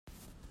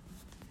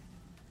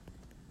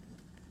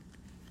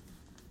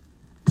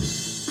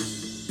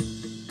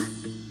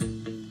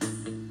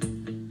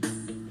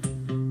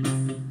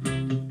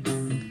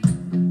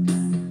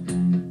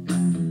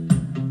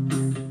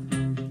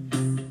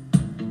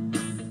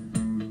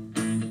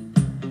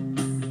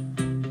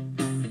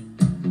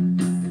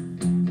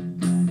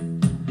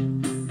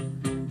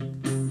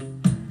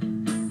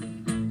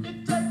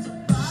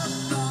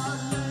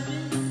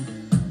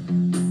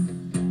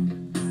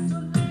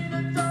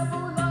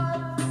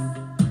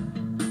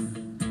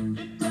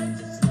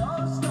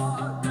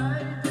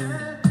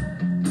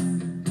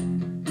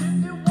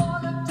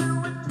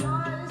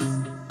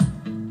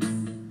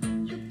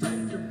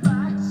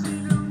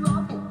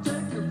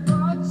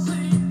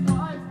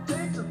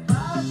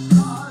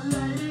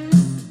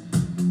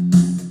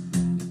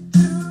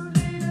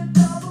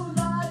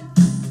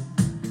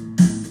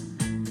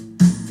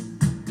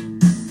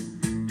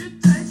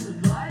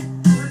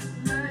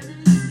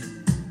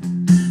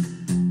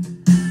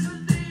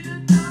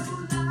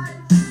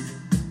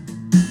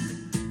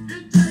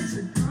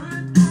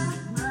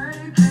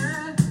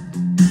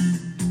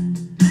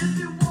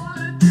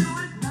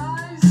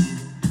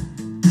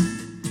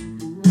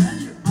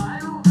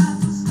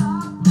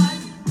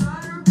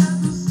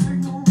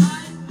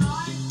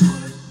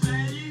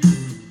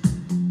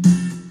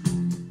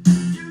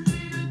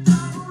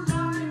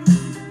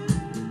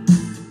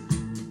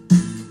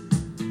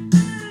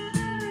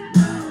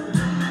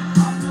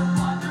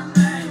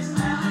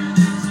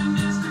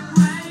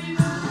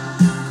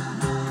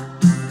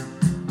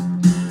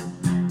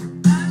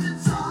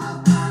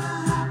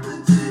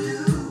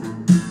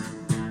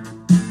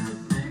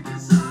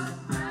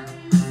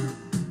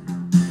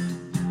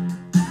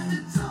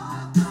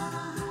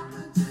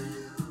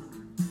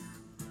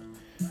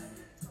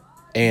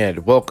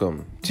And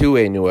welcome to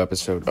a new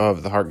episode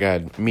of the Heart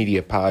Guide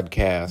Media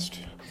Podcast.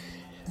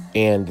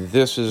 And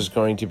this is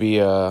going to be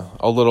a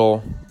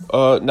little,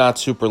 not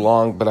super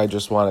long, but I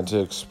just wanted to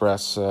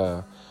express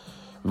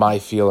my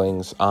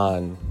feelings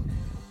on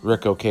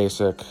Ric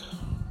Ocasek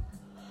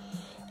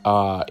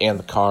and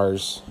the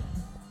Cars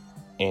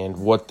and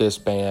what this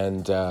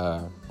band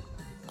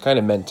kind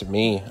of meant to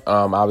me.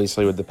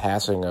 Obviously, with the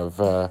passing of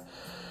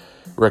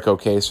Ric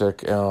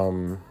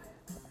Ocasek.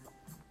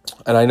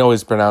 And I know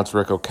he's pronounced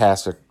Ric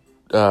Ocasek.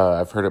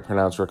 I've heard it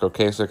pronounced Ric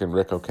Ocasek and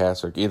Ric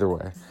Ocasek, either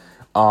way.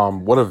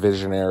 What a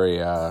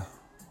visionary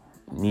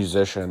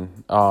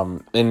musician.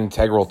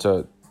 Integral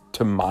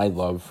to my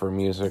love for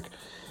music.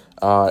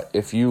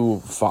 If you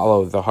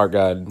follow the Heart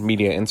God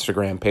Media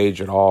Instagram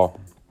page at all,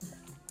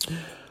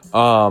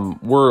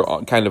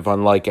 we're kind of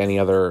unlike any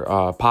other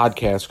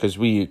podcast because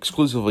we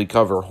exclusively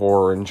cover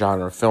horror and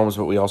genre films,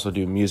 but we also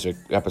do music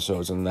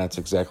episodes, and that's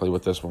exactly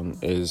what this one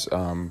is.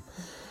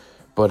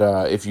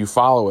 But if you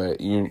follow it,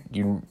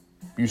 you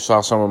saw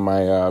some of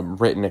my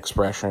written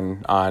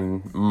expression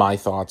on my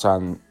thoughts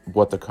on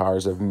what the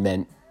Cars have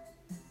meant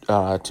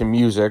to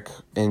music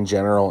in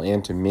general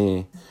and to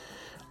me.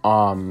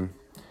 And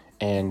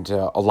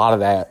a lot of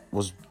that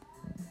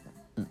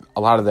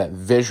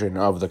vision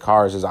of the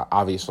Cars is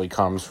obviously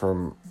comes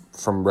from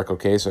Ric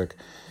Ocasek,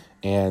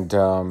 and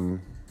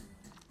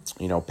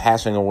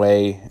passing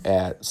away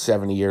at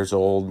 70 years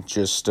old,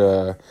 just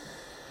a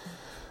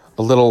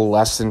little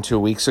less than 2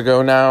 weeks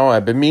ago now.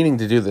 I've been meaning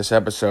to do this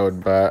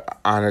episode, but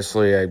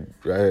honestly,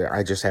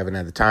 I just haven't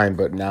had the time.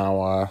 But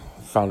now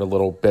found a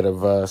little bit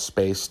of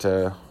space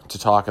to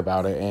talk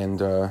about it. And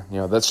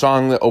that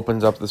song that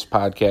opens up this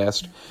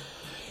podcast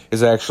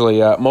is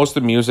actually most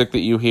of the music that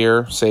you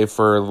hear, save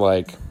for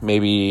like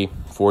maybe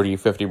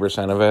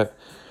 40-50% of it,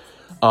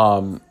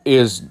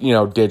 is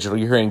digital.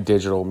 You're hearing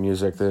digital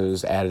music that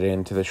is added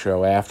into the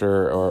show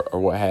after or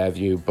what have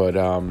you. But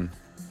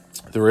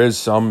there is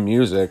some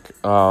music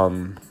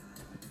that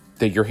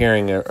you're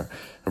hearing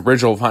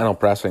original vinyl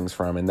pressings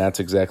from, and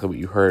that's exactly what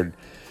you heard.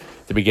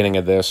 The beginning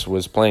of this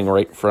was playing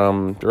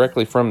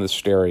directly from the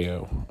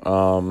stereo,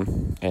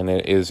 and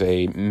it is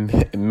a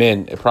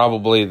mint,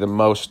 probably the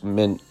most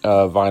mint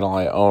vinyl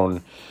I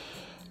own.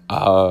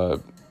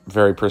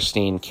 Very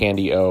pristine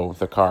Candy O.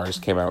 The Cars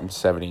came out in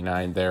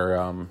 '79.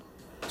 Their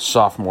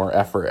sophomore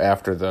effort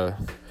after their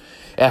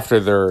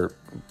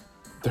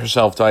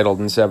self-titled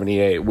in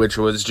 '78, which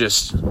was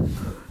just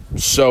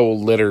so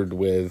littered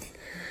with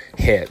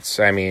hits.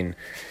 I mean,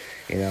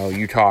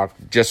 you talk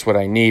Just What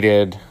I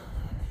Needed,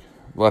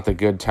 Let the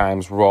Good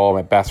Times Roll,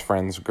 My Best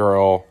Friend's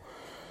Girl,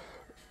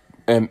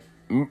 and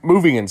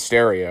Moving in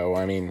Stereo.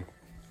 I mean,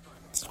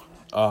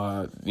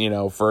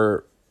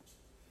 for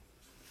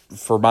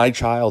my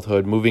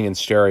childhood, Moving in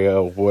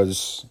Stereo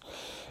was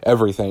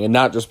everything, and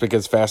not just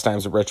because Fast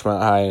Times at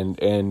Richmond High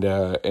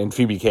and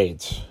Phoebe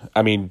Cates.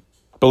 I mean,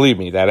 believe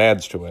me, that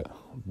adds to it.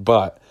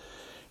 But,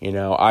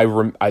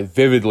 I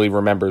vividly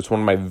remember, it's one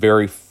of my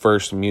very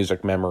first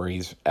music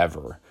memories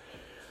ever,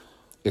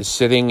 is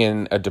sitting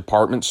in a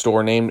department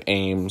store named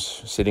Ames,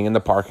 sitting in the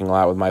parking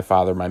lot with my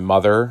father. My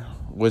mother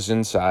was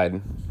inside,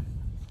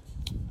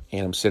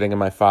 and I'm sitting in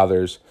my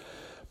father's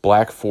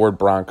black Ford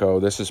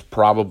Bronco. This is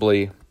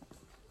probably,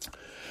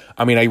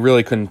 I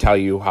really couldn't tell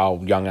you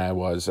how young I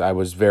was. I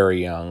was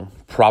very young,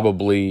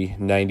 probably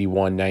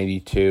 91,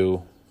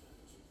 92.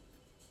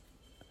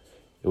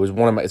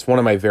 It's one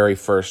of my very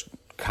first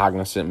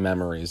cognizant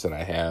memories that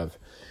I have.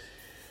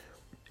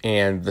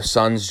 And the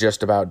sun's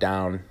just about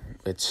down.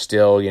 It's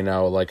still,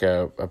 like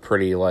a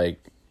pretty, like,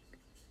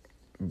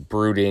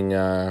 brooding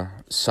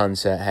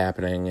sunset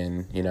happening.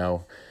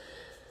 And,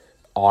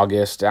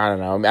 August, I don't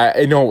know.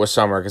 I know it was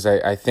summer because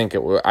I think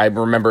I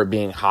remember it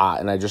being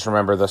hot. And I just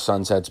remember the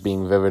sunsets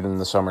being vivid in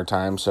the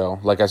summertime. So,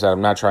 like I said, I'm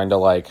not trying to,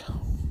 like,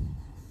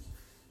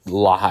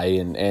 lie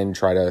and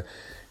try to,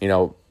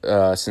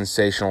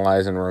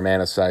 sensationalize and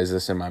romanticize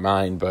this in my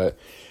mind, but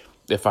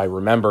if I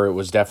remember, it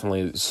was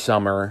definitely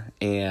summer,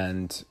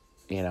 and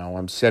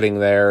I'm sitting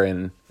there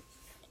and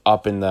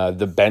up in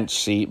the bench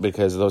seat,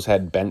 because those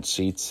had bench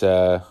seats.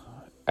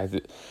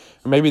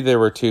 Maybe there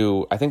were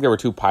two. I think there were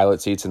two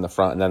pilot seats in the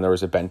front, and then there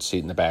was a bench seat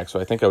in the back. So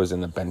I think I was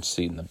in the bench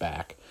seat in the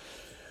back.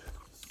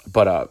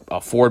 But a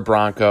Ford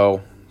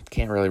Bronco.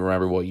 Can't really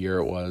remember what year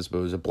it was, but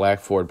it was a black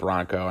Ford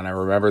Bronco, and I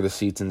remember the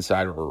seats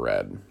inside were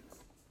red.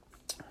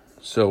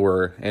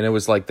 And it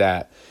was like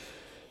that.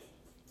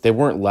 They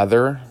weren't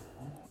leather.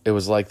 It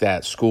was like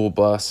that school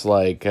bus,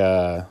 like,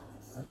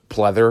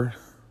 pleather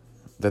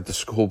that the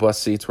school bus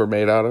seats were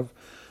made out of.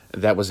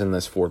 That was in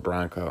this Ford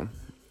Bronco.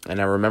 And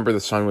I remember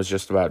the sun was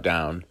just about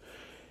down,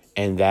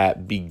 and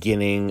that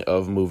beginning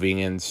of Moving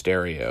in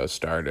Stereo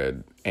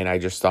started. And I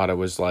just thought it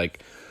was,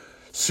 like,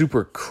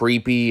 super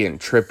creepy and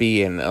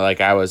trippy, and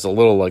like I was a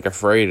little like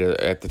afraid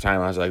at the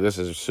time. I was like, this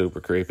is super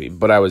creepy,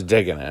 but I was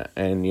digging it,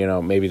 and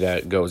maybe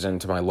that goes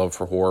into my love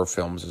for horror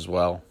films as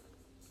well.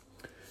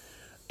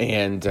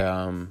 And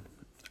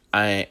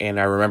I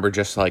remember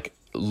just like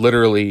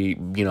literally,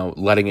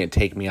 letting it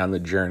take me on the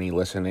journey,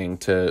 listening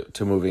to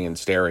Moving in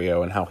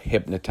Stereo, and how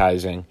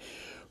hypnotizing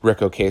Ric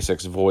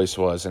Ocasek's voice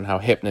was, and how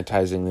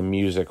hypnotizing the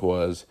music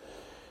was,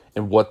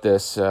 and what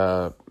this,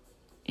 from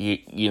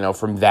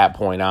that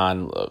point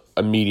on,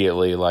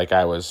 immediately, like,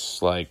 I was,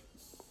 like,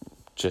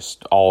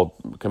 just all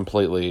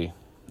completely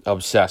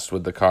obsessed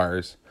with the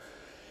Cars.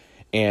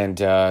 And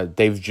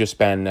they've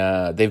been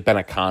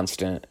a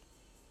constant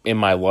in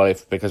my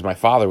life because my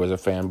father was a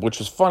fan,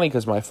 which is funny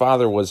because my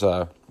father was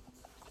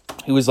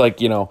he was like,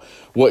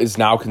 what is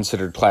now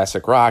considered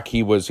classic rock.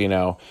 He was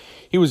into,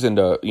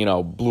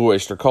 Blue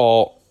Oyster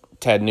Cult,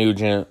 Ted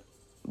Nugent,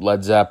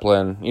 Led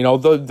Zeppelin,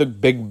 the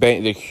big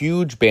band, the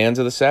huge bands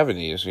of the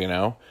 70s,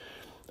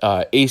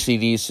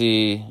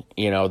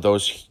 AC/DC,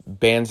 those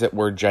bands that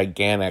were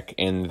gigantic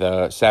in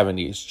the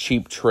 70s,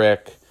 Cheap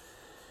Trick,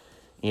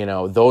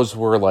 those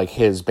were like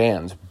his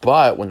bands.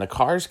 But when the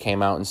Cars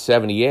came out in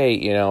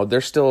 78,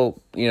 they're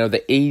still,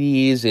 the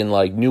 80s, and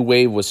like New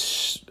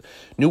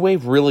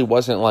Wave really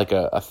wasn't like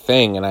a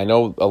thing. And I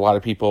know a lot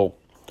of people,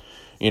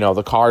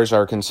 the Cars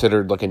are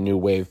considered like a New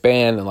Wave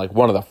band and like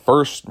one of the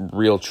first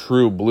real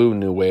true blue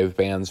New Wave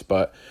bands.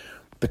 But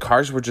the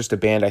Cars were just a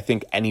band I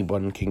think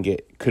anyone could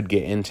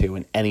get into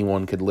and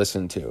anyone could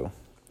listen to.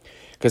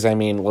 Because, I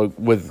mean,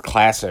 with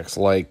classics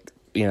like,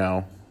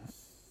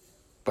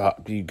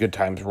 Good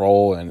Times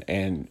Roll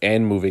and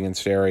Moving in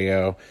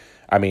Stereo,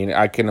 I mean,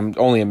 I can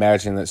only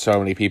imagine that so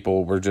many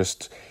people were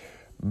just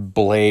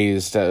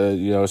blazed,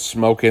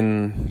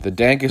 smoking the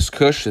dankest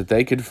kush that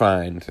they could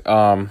find,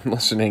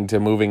 listening to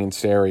Moving in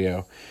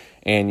Stereo.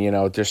 And,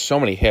 there's so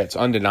many hits,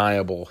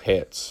 undeniable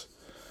hits.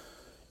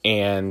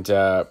 And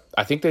I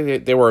think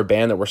they were a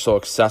band that were so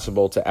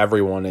accessible to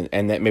everyone,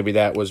 and that maybe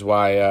that was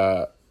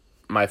why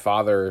my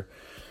father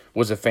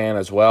was a fan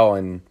as well,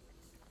 and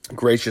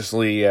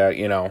graciously,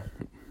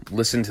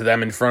 listened to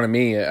them in front of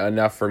me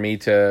enough for me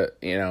to,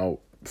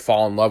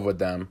 fall in love with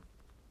them.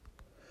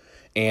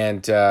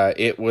 And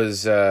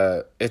it's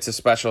a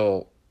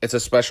special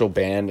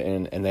band,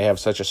 and they have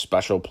such a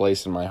special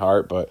place in my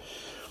heart.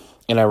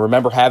 And I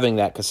remember having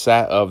that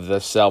cassette of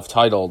the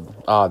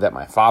self-titled that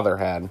my father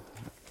had,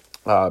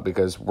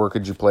 because where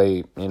could you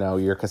play,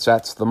 your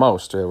cassettes the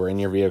most? They were in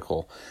your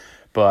vehicle.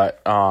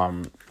 But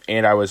and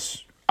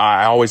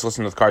I always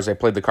listened to the Cars. I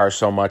played the Cars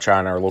so much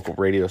on our local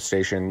radio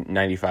station,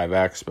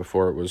 95X,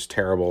 before it was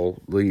terribly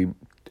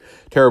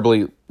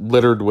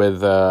littered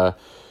with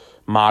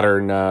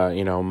modern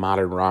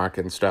rock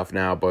and stuff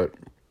now. But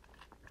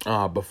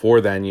before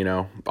then,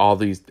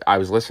 I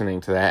was listening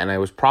to that, and I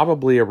was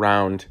probably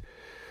around,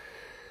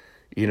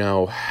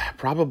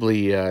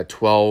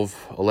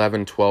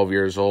 12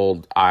 years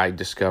old. I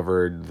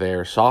discovered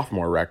their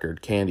sophomore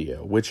record,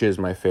 Candio, which is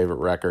my favorite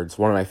record. It's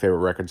one of my favorite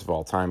records of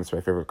all time. It's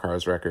my favorite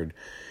Cars record.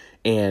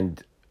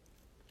 And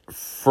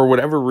for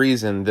whatever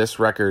reason, this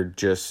record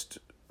just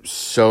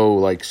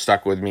so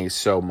stuck with me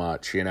so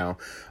much,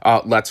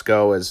 Let's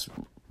Go is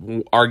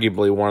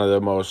arguably one of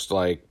the most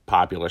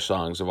popular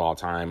songs of all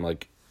time,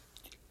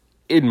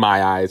 in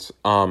my eyes.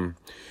 The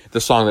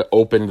song that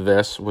opened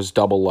this was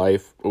Double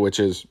Life, which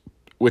is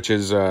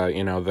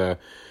the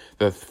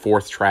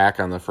fourth track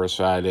on the first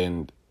side,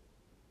 and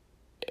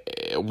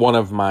one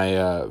of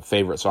my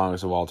favorite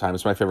songs of all time.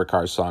 It's my favorite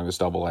Cars song is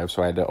Double Life,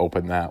 so I had to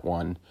open that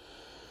one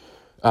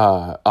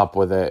up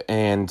with it.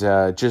 And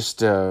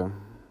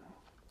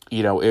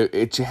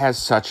it has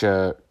such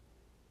a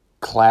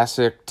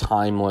classic,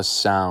 timeless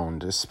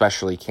sound,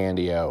 especially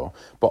Candio,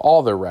 but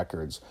all their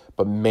records,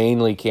 but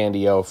mainly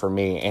Candio for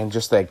me. And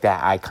just that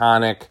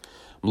iconic,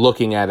 I'm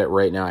looking at it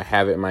right now, I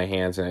have it in my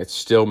hands, and it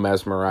still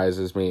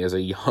mesmerizes me as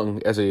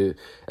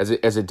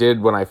it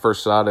did when I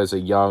first saw it as a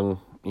young,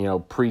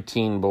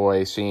 preteen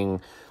boy,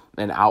 seeing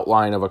an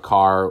outline of a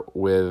car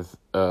with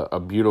a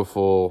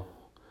beautiful,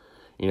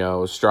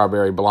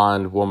 strawberry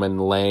blonde woman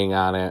laying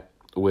on it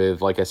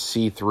with a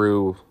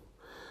see-through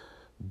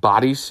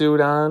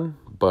bodysuit on,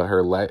 but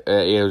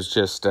it was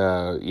just,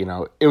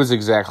 it was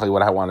exactly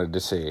what I wanted to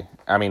see.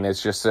 I mean,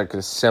 it's just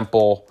a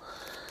simple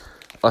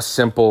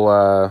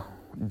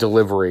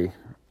delivery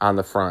on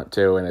the front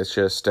too, and it's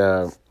just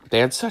they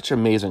had such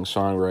amazing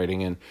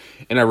songwriting,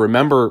 and I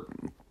remember,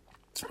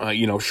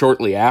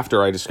 shortly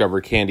after I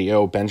discovered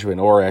Candio, Benjamin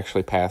Orr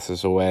actually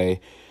passes away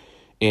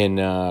in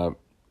I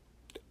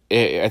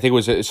think it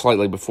was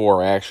slightly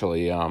before,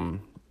 actually,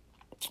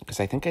 because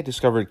I think I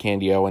discovered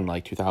Candio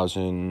in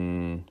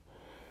 2000.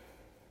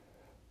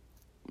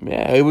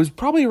 Yeah, it was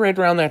probably right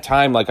around that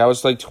time. I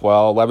was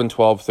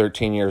 12,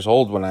 13 years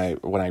old when I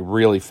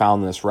really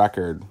found this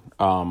record.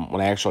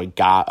 When I actually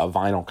got a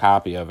vinyl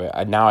copy of it.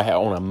 Now I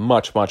own a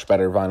much, much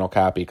better vinyl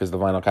copy, because the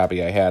vinyl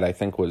copy I had, I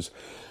think, was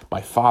my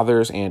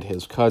father's and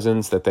his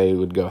cousins that they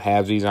would go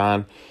halvesies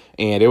on.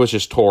 And it was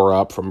just tore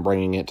up from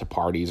bringing it to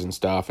parties and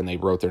stuff, and they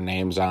wrote their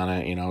names on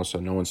it, so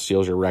no one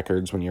steals your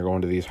records when you're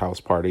going to these house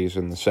parties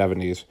in the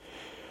 70s.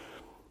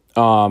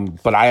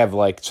 But I have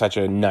such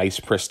a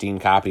nice, pristine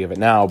copy of it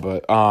now.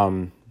 But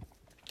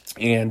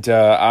And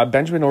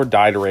Benjamin Orr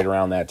died right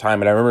around that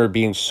time, and I remember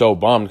being so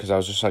bummed because I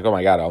was just like, oh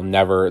my God, I'll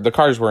never, the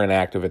Cars were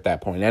inactive at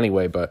that point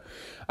anyway, but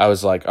I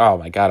was like, oh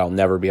my God, I'll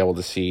never be able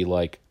to see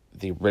like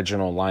the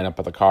original lineup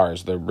of the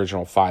Cars, the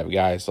original 5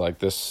 guys. Like,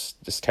 this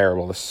is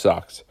terrible, this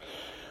sucks.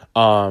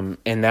 And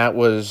that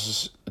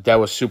was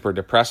super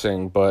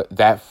depressing, but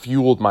that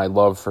fueled my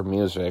love for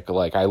music.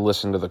 Like, I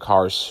listened to the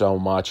Cars so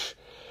much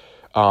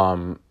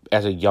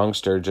as a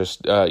youngster,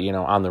 just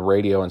on the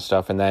radio and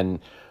stuff, and then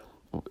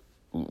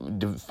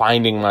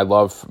finding my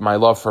love for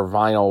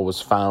vinyl was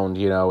found,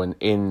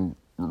 in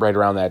right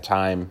around that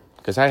time,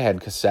 because I had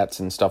cassettes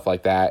and stuff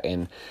like that,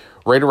 and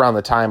right around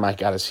the time I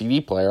got a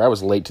CD player, I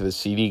was late to the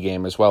CD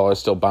game as well. I was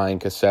still buying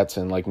cassettes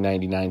in like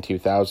 99,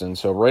 2000.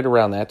 So right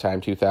around that time,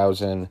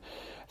 2000, I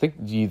think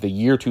the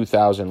year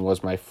 2000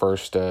 was my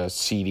first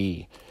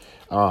CD.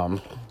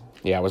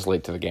 Yeah, I was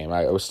late to the game.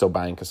 I was still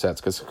buying cassettes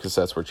because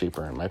cassettes were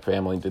cheaper, and my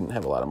family didn't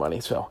have a lot of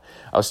money, so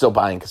I was still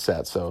buying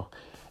cassettes. So,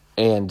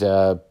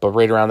 but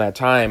right around that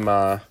time,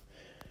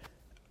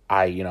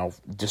 I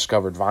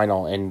discovered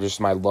vinyl, and just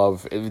my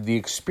love, the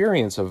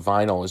experience of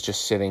vinyl is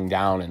just sitting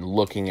down and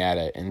looking at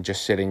it, and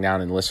just sitting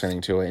down and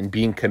listening to it, and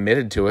being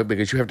committed to it,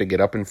 because you have to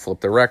get up and flip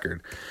the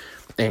record,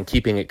 and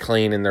keeping it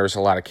clean, and there's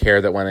a lot of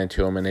care that went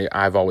into them, and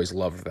I've always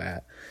loved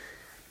that.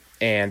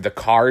 And the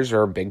Cars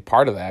are a big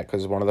part of that,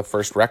 because one of the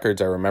first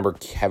records I remember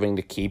having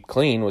to keep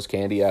clean was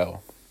Candy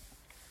O.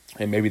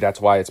 And maybe that's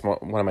why it's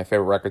one of my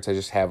favorite records. I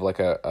just have like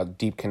a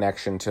deep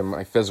connection to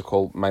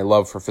my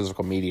love for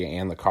physical media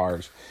and the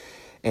Cars.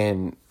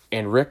 And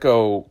Ric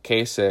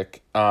Ocasek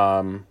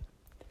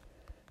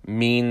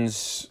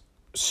means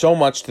so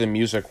much to the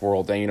music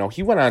world. And,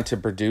 he went on to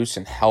produce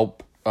and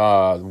help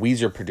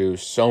Weezer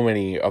produce so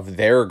many of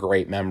their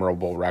great,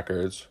 memorable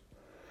records.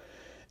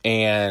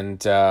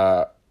 And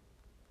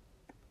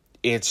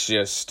it's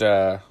just,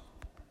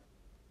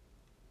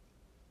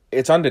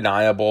 it's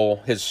undeniable,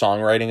 his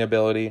songwriting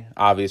ability.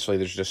 Obviously,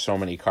 there's just so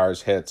many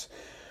Cars hits.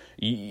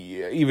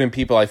 Even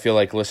people, I feel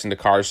like, listen to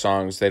Cars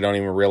songs, they don't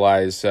even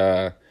realize,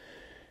 they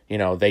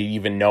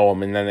even know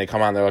them. And then they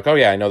come on, they're like, oh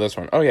yeah, I know this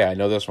one. Oh yeah, I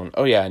know this one.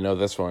 Oh yeah, I know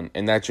this one.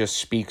 And that just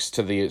speaks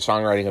to the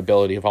songwriting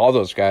ability of all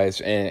those guys,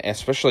 and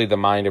especially the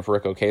mind of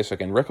Ric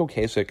Ocasek. And Ric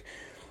Ocasek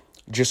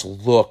just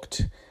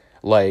looked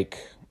like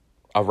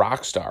a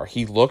rock star.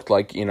 He looked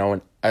like,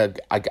 an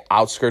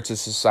outskirts of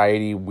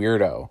society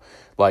weirdo,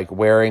 like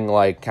wearing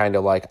like kind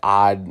of like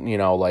odd,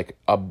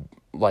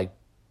 like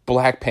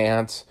black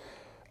pants,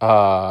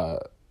 a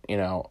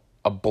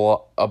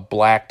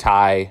black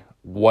tie,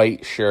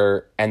 white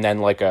shirt, and then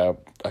like a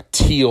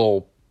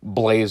teal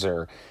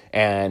blazer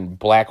and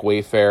black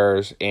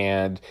Wayfarers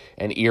and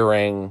an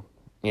earring,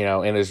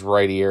 in his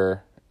right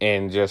ear,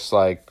 and just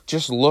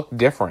looked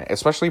different,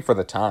 especially for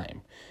the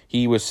time.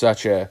 He was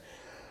such a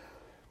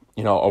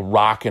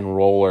rock and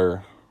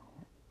roller,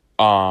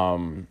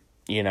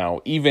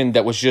 even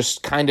that was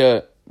just kind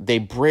of, they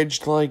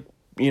bridged like,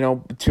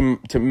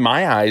 to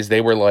my eyes, they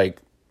were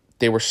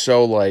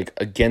so like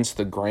against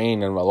the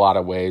grain in a lot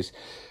of ways,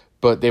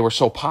 but they were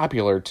so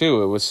popular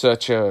too. It's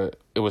an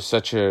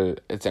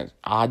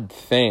odd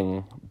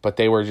thing, but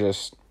they were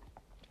just,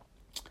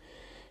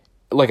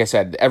 like I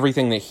said,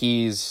 everything that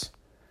he's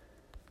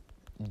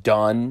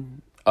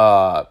done,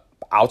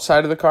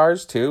 outside of the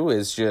Cars too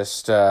is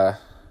just,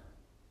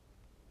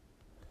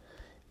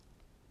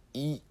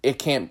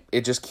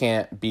 it just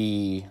can't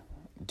be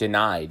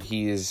denied.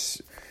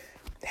 He's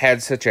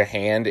had such a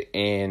hand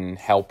in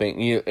helping,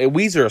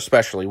 Weezer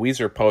especially.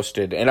 Weezer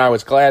posted, and I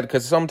was glad,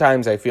 because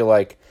sometimes I feel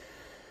like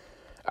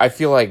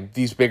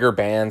these bigger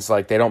bands,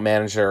 like, they don't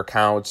manage their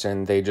accounts,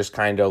 and they just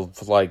kind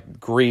of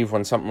like grieve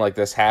when something like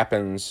this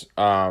happens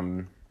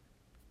on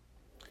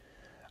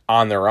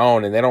their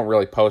own, and they don't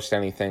really post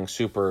anything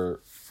super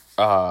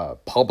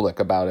public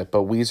about it.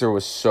 But Weezer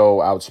was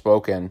so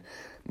outspoken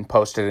and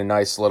posted a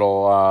nice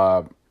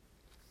little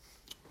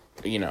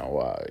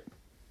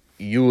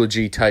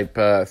eulogy type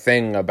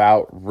thing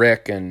about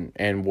Rick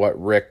and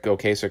what Ric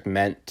Ocasek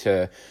meant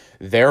to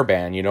their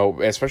band,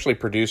 especially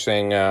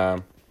producing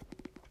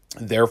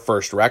their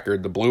first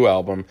record, the Blue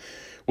Album,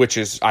 which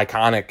is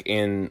iconic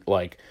in,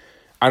 like,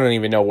 I don't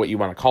even know what you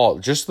want to call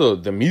it, just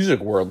the music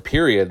world,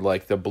 period.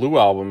 Like, the Blue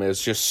Album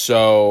is just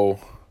so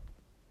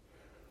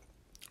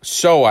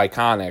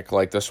iconic.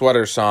 Like, the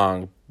Sweater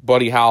Song,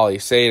 Buddy Holly,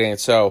 Say It Ain't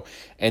So,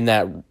 and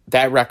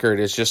that record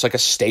is just like a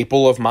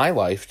staple of my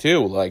life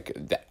too. Like,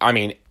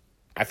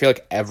 I feel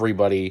like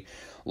everybody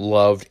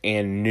loved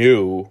and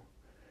knew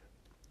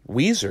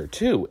Weezer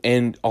too,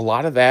 and a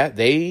lot of that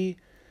they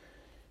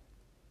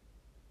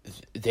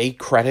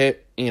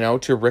credit,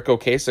 to Ric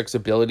Ocasek's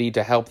ability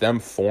to help them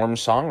form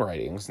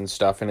songwritings and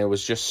stuff. And it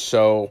was just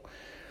so,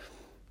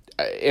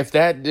 if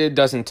that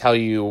doesn't tell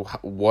you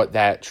what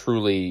that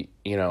truly,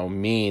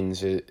 means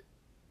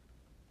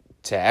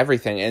to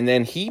everything. And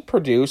then he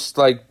produced,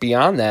 like,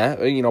 beyond that,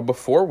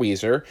 before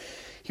Weezer,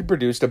 he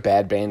produced a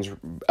Bad Brains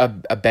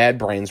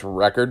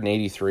record in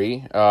 '83.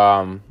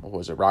 What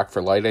was it? Rock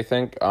for Light, I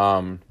think.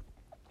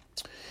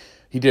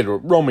 He did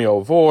Romeo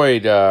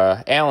Void,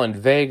 Alan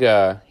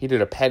Vega. He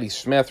did a Patti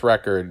Smith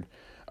record.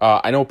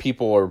 I know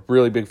people are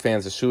really big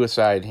fans of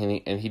Suicide,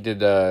 and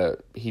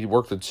he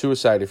worked with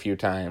Suicide a few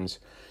times.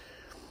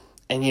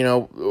 And, you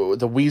know,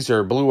 the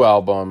Weezer Blue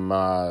album,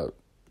 I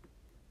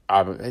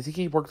think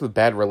he worked with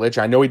Bad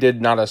Religion. I know he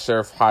did Not a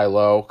Surf, High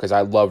Low, because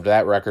I loved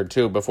that record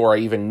too. Before I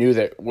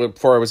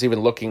was even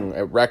looking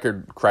at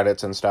record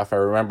credits and stuff, I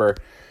remember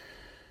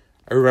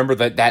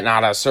that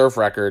Not a Surf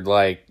record,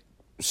 like,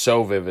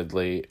 so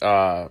vividly.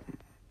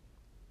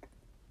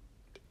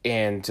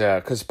 And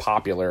because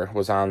Popular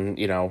was on,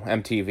 you know,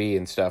 MTV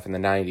and stuff in the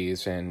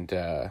 90s, and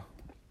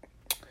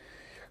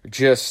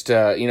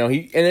you know,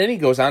 and then he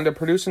goes on to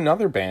produce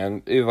another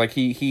band. Like,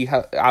 he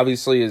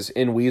obviously is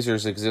in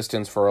Weezer's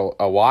existence for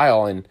a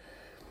while, and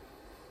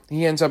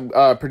he ends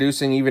up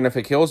producing Even If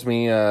It Kills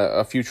Me,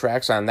 a few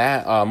tracks on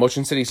that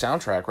Motion City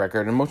Soundtrack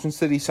record. And Motion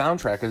City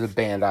Soundtrack is a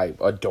band I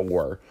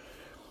adore,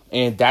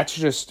 and that's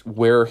just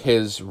where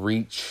his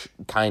reach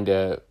kind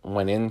of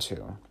went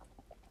into.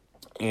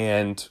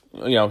 And,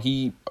 you know,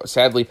 he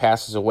sadly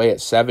passes away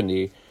at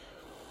 70.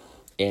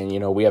 And, you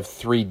know, we have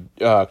 3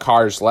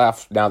 cars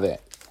left now that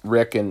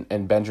Rick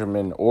and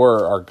Benjamin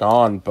Orr are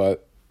gone.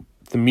 But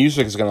the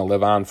music is going to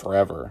live on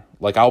forever.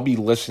 Like, I'll be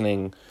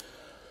listening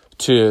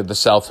to the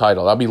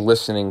self-titled. I'll be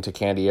listening to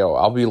Candy O.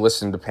 I'll be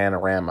listening to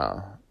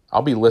Panorama.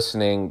 I'll be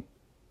listening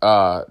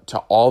to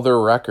all their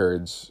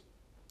records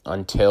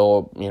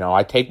until, you know,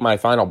 I take my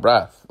final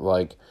breath.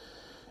 Like,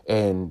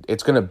 and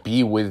it's going to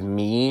be with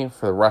me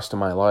for the rest of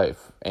my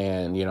life.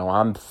 And, you know,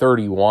 I'm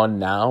 31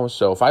 now,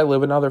 so if I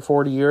live another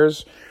 40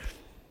 years,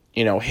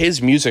 you know,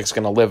 his music's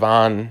going to live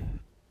on.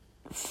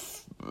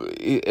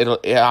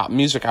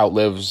 Music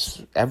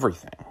outlives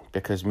everything,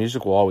 because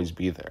music will always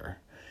be there.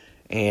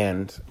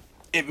 And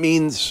it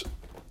means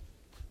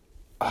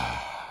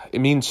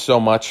so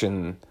much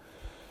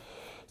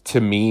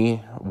to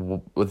me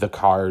with the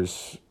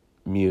Cars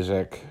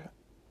music,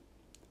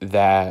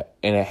 that,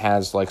 and it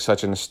has like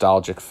such a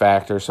nostalgic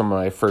factor. Some of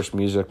my first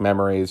music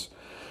memories,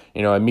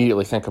 you know, I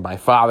immediately think of my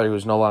father,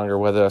 who's no longer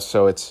with us.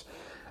 So it's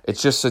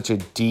just such a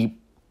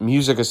deep,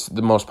 music is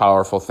the most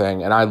powerful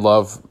thing. And I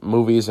love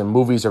movies, and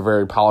movies are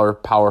very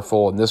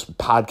powerful. And this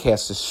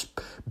podcast is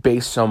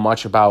based so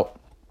much about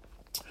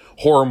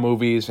horror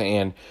movies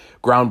and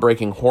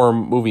groundbreaking horror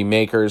movie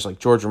makers like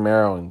George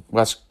Romero and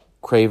Wes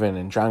Craven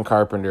and John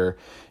Carpenter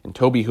and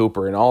Tobe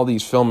Hooper and all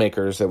these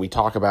filmmakers that we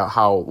talk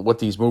about what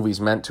these movies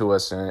meant to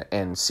us,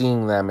 and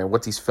seeing them and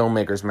what these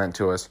filmmakers meant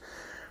to us.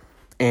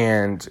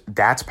 And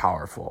that's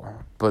powerful.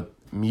 But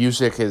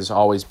music has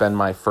always been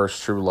my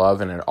first true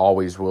love, and it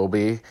always will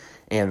be.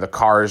 And the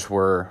Cars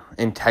were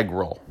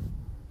integral,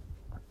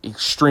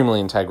 extremely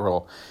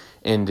integral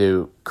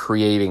into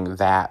creating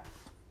that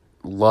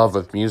love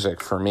of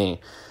music for me.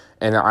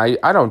 And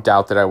I don't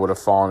doubt that I would have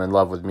fallen in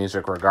love with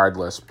music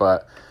regardless,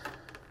 but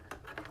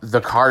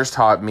the Cars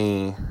taught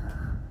me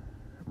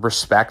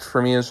respect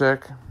for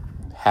music,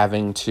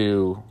 having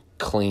to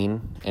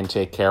clean and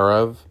take care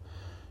of,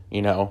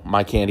 you know,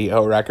 my Candy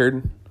O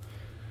record,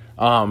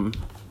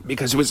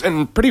 because it was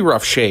in pretty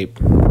rough shape,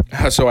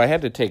 so I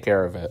had to take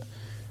care of it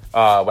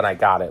when I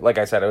got it. Like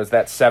I said, it was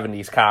that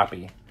 70s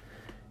copy,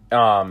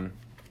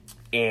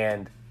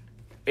 and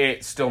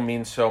it still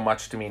means so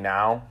much to me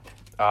now,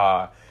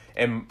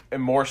 and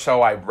more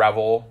so I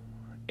revel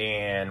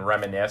and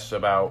reminisce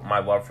about my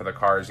love for the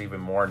Cars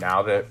even more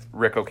now that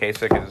Ric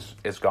Ocasek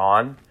is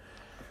gone.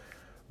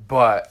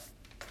 But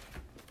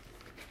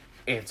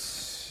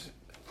it's,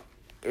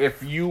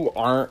 if you're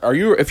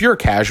a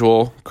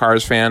casual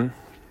Cars fan,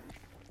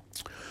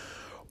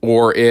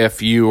 or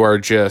if you are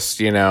just,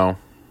 you know,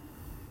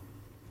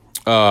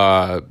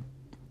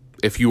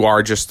 if you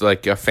are just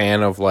like a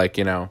fan of, like,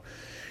 you know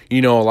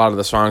a lot of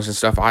the songs and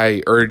stuff,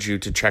 I urge you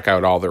to check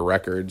out all their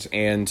records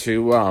and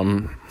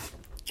to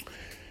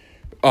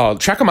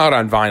check them out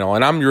on vinyl.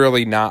 And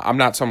I'm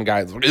not some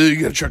guy that's like,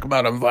 you gotta check them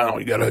out on vinyl.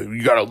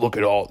 You gotta look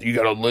at all, you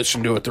gotta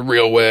listen to it the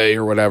real way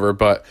or whatever.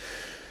 But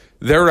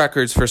their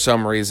records, for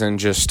some reason,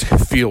 just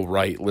feel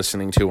right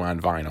listening to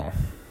on vinyl.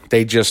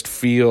 They just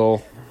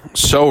feel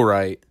so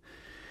right.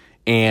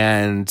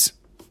 And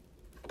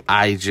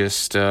I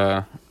just,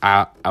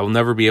 I'll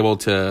never be able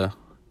to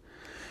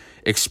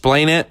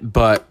explain it,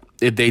 but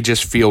they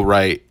just feel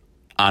right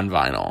on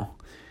vinyl.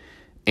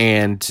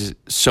 And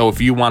so if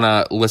you want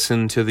to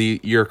listen to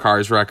your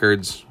Cars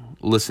records,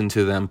 listen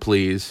to them,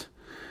 please,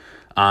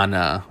 on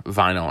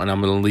vinyl. And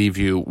I'm going to leave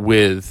you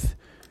with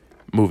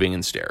Moving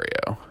in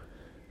Stereo.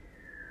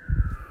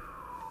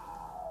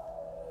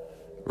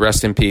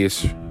 Rest in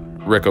peace,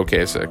 Ric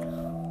Ocasek.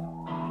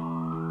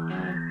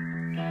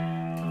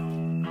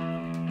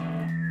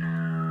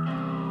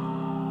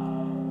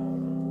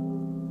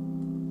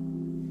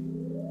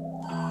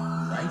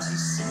 Life's the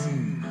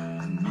same,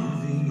 I'm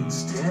moving in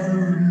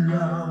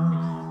stereo.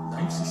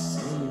 Life's the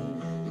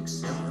same,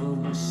 except for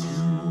my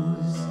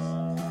shoes.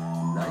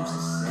 Life's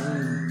the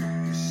same,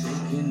 you're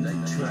shaking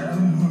like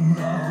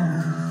tremolo.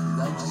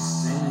 Life's the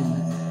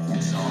same,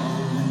 it's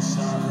all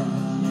inside.